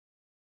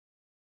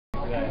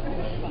You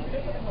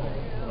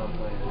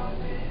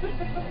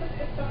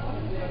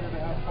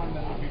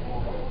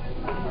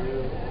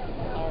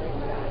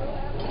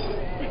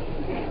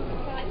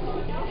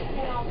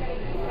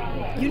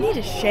need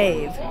a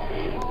shave.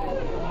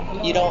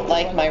 You don't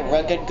like my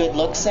rugged good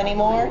looks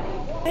anymore?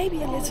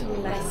 Maybe a little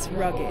less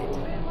rugged.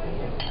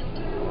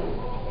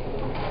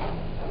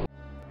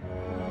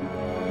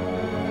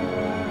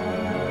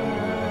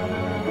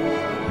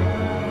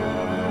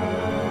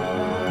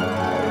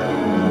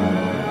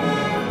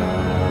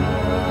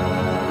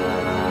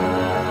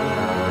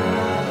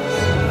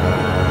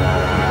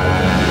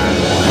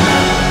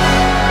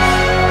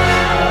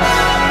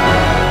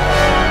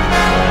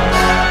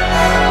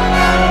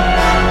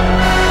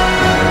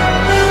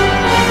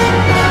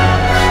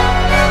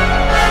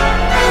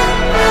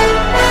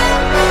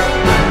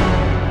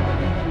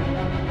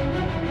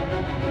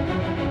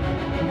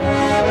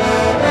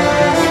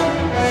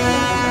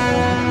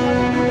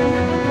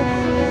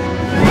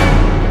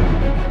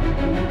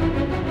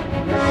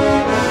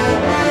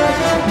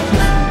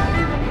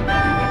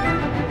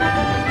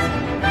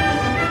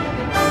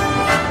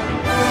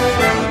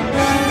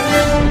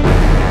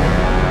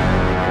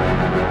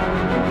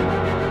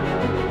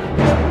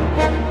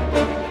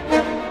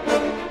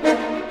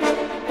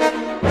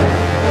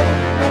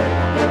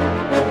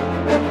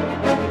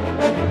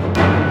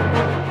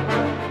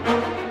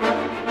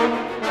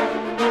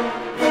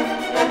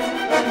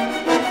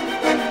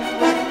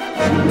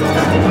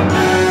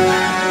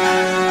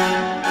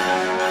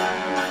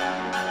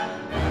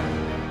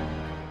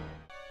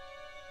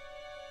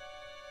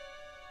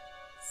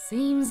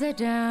 Seems a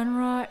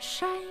downright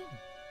shame.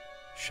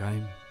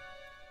 Shame?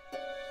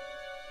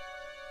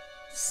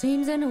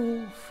 Seems an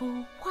awful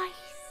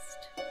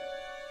waste.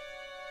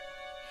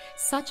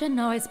 Such a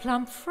nice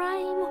plump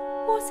frame.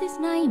 What's his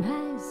name?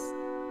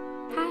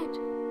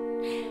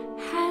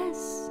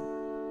 Has,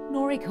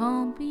 nor he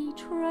can't be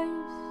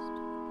traced.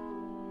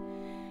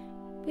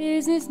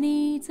 Business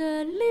needs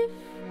a lift.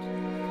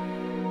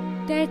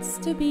 Debts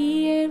to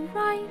be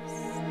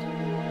erased.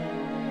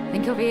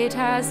 Think of it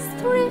as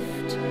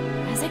thrift,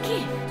 as a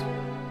gift,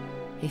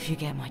 if you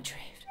get my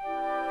drift.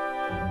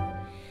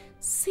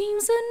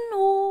 Seems an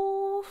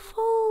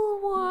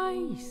awful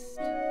waste.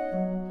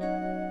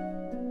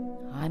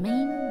 I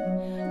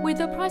mean, with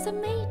the price of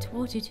meat,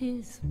 what it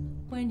is,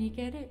 when you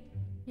get it,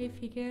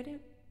 if you get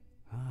it.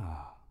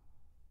 Ah.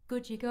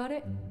 Good you got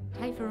it.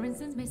 Take for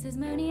instance Mrs.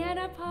 Mooney at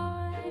a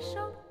pie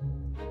shop.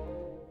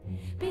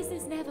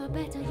 Business never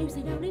better,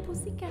 using only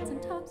pussycats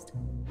and toast.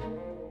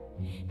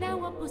 Now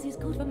one pussy's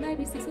good for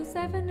maybe 6 or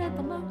 7 at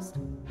the most.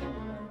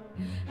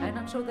 And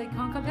I'm sure they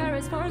can't compare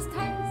as far as taste.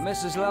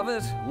 Mrs.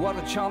 Lovett, what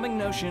a charming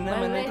notion, Well,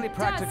 eminently it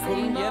practical does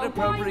seem yet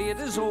appropriate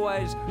as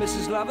always.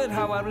 Mrs. Lovett,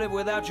 how I've lived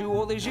without you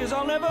all these years,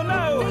 I'll never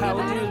know. How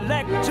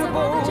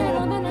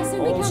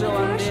delectable, also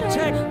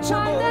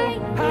undetectable.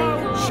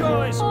 How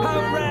choice,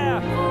 how rare,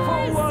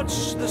 for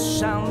what's the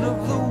sound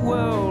of the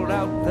world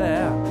out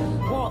there?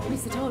 What,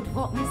 Mr. Todd,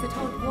 what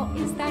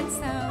is that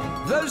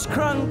sound? Those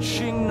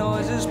crunching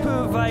noises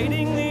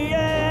pervading the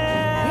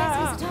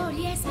air.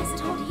 Yes, Mr.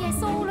 Todd,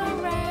 yes, all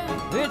around.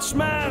 It's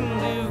man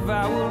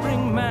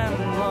devouring man,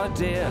 my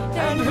dear.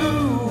 And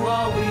who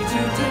are we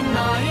to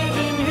deny it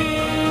in here?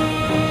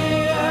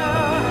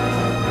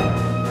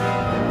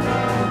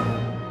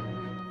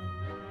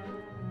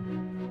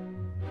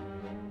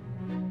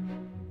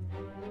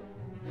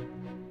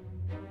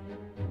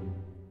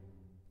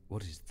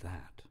 What is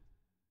that?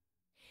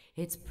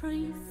 It's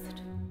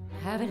priest,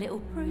 have a little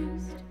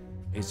priest.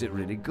 Is it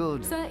really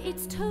good? So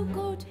it's too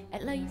good,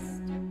 at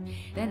least.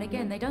 Then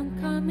again, they don't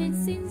come in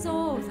sins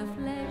of the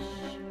flesh,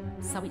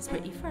 so it's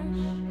pretty fresh.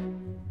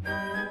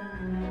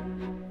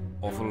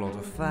 Awful lot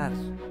of fat.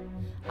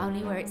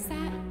 Only where it's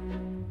at.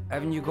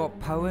 Haven't you got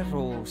poet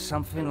or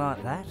something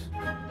like that?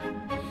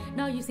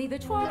 No, you see, the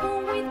trouble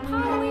with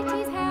poet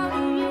is how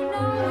do you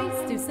know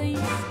it's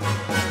deceased?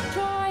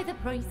 Try the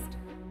priest.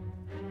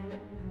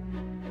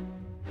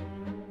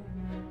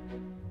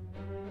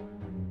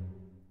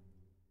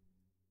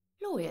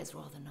 Lawyer's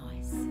rather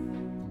nice.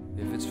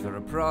 If it's for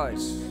a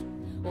price.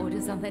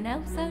 Order something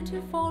else so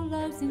to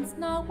follow, since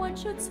no one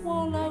should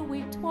swallow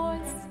it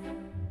twice.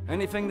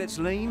 Anything that's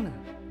lean?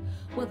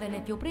 Well then,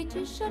 if you're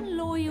British and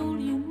loyal,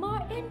 you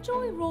might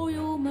enjoy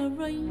Royal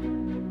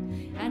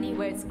Marine.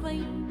 Anywhere it's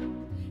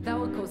clean,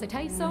 though of course it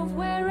tastes of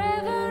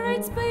wherever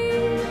it's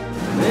been.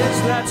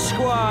 There's that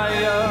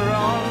squire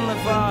on the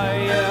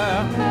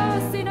fire.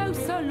 Mercy no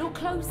sir, look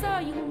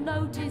closer, you'll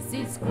notice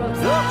it's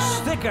grosser. Looks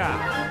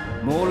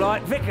thicker, more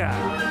like vicar.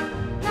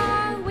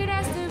 No, it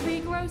has to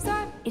be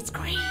grosser, it's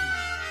green.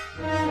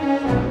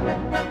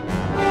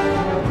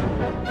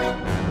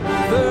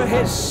 The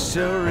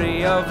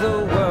history of the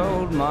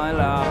world, my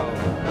love,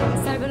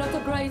 Save a lot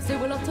of graves,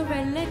 do a lot of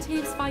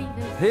relatives'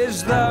 favours.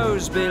 is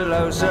those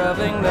below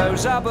serving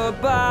those up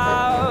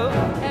above.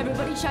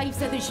 Everybody shaves,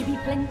 so there should be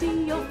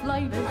plenty of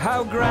flavours.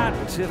 How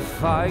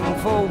gratifying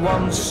for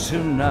once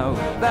to know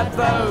that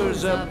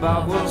those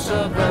above will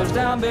serve those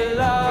down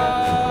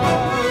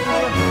below.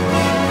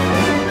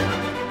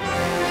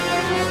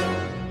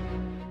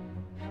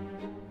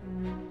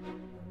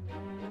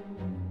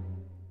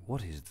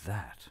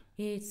 that?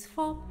 It's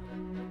fop,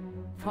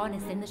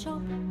 finest in the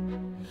shop.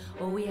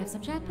 Or we have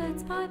some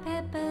shepherd's pie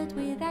peppered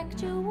with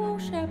actual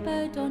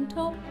shepherd on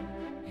top.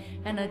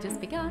 And I just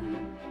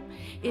begun.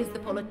 Is the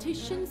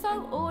politician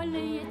so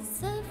oily? It's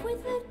served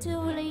with a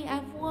doily.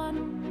 Have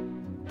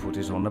one. Put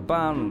it on a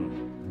bun,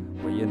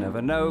 where you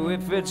never know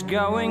if it's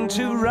going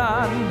to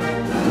run.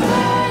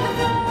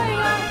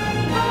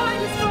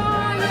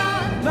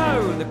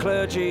 No, the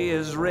clergy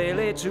is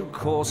really too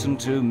coarse and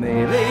too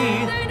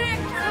mealy.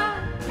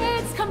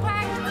 It's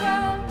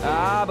compactor.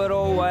 Ah, but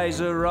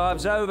always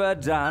arrives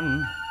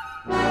overdone.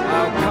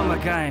 I'll come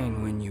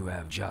again when you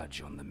have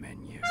judge on the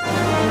menu.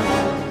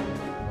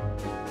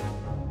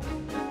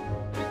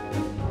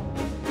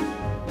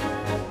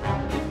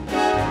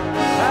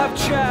 Have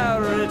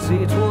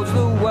charity towards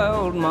the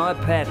world, my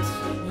pet.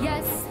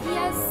 Yes,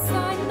 yes,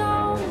 I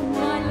know,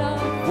 my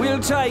love. We'll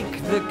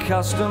take the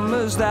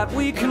customers that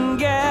we can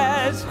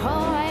get.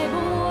 High,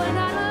 born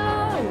and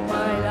low,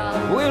 my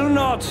love. We'll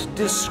not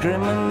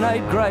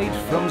discriminate great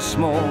from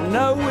small.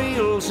 No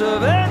wheels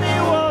of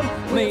anyone,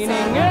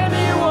 meaning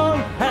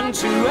anyone, and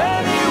to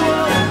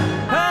anyone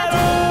at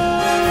all.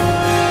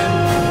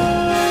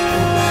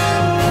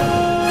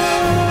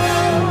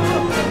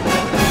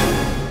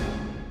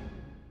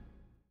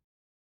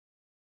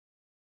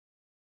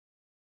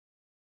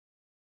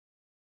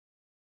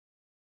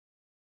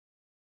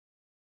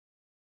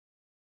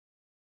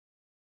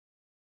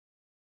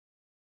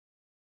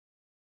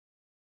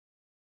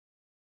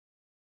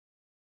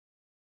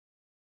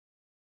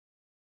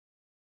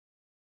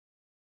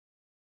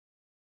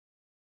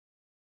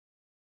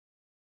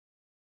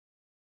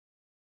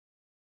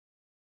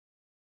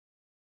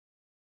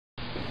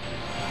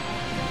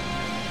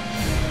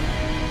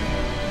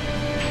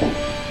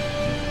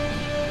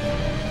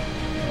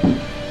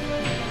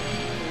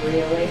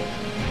 Really?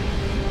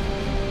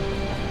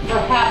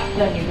 Perhaps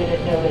then you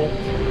didn't notice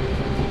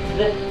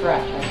this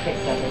scratch I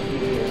picked up a few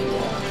years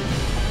ago.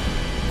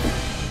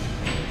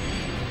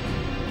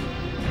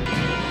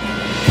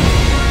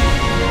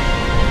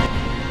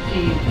 Do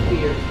you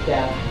fear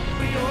death?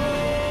 We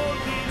all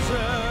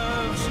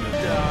deserve to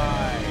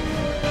die.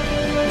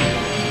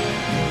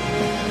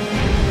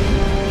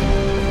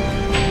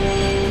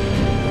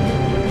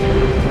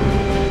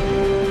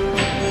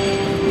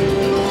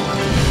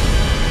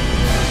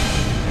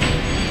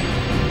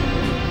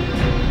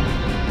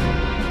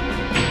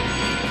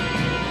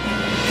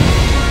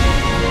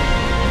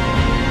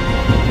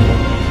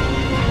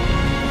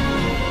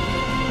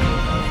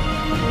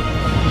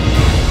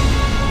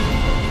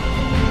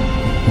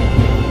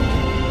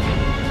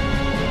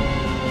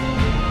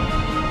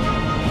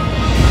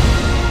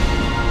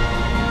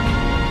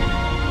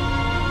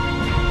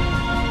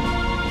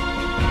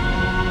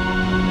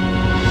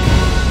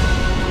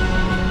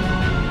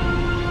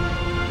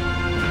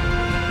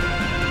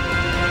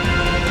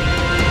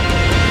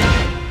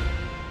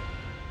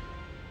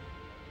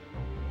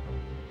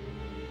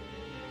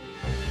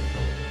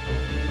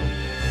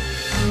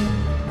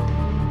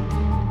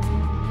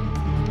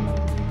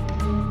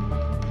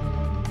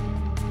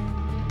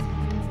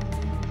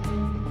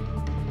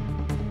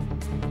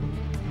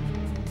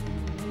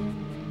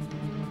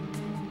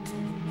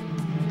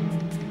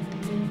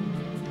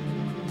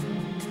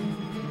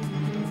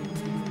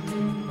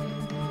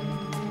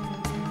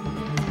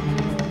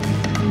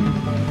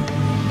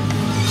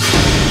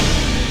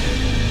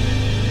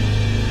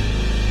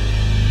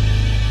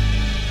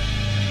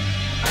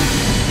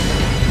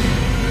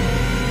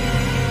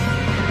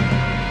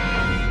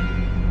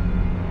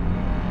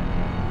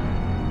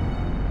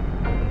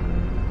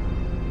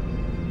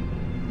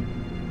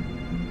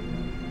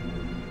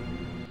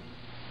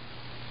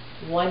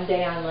 One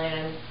day on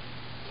land,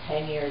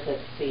 10 years at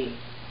sea.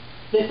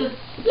 This is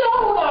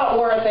so not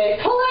worth it!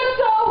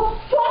 Calypso!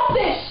 Fuck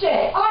this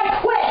shit! I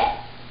quit!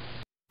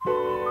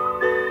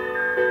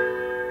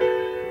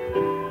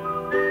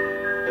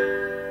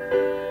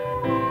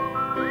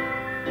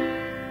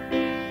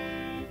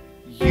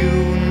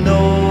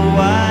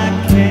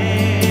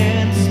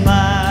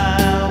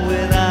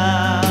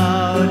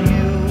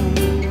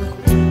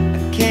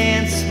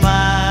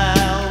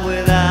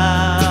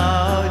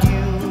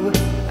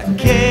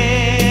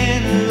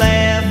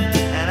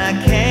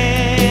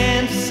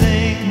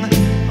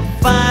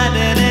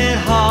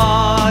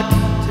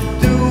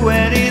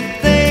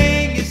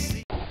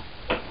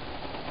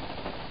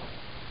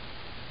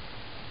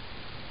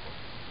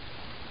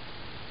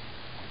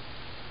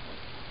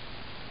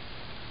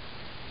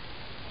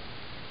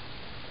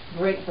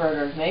 Great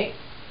burgers, mate.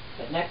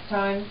 But next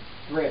time,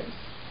 ribs.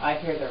 I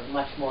hear they're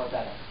much more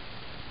better.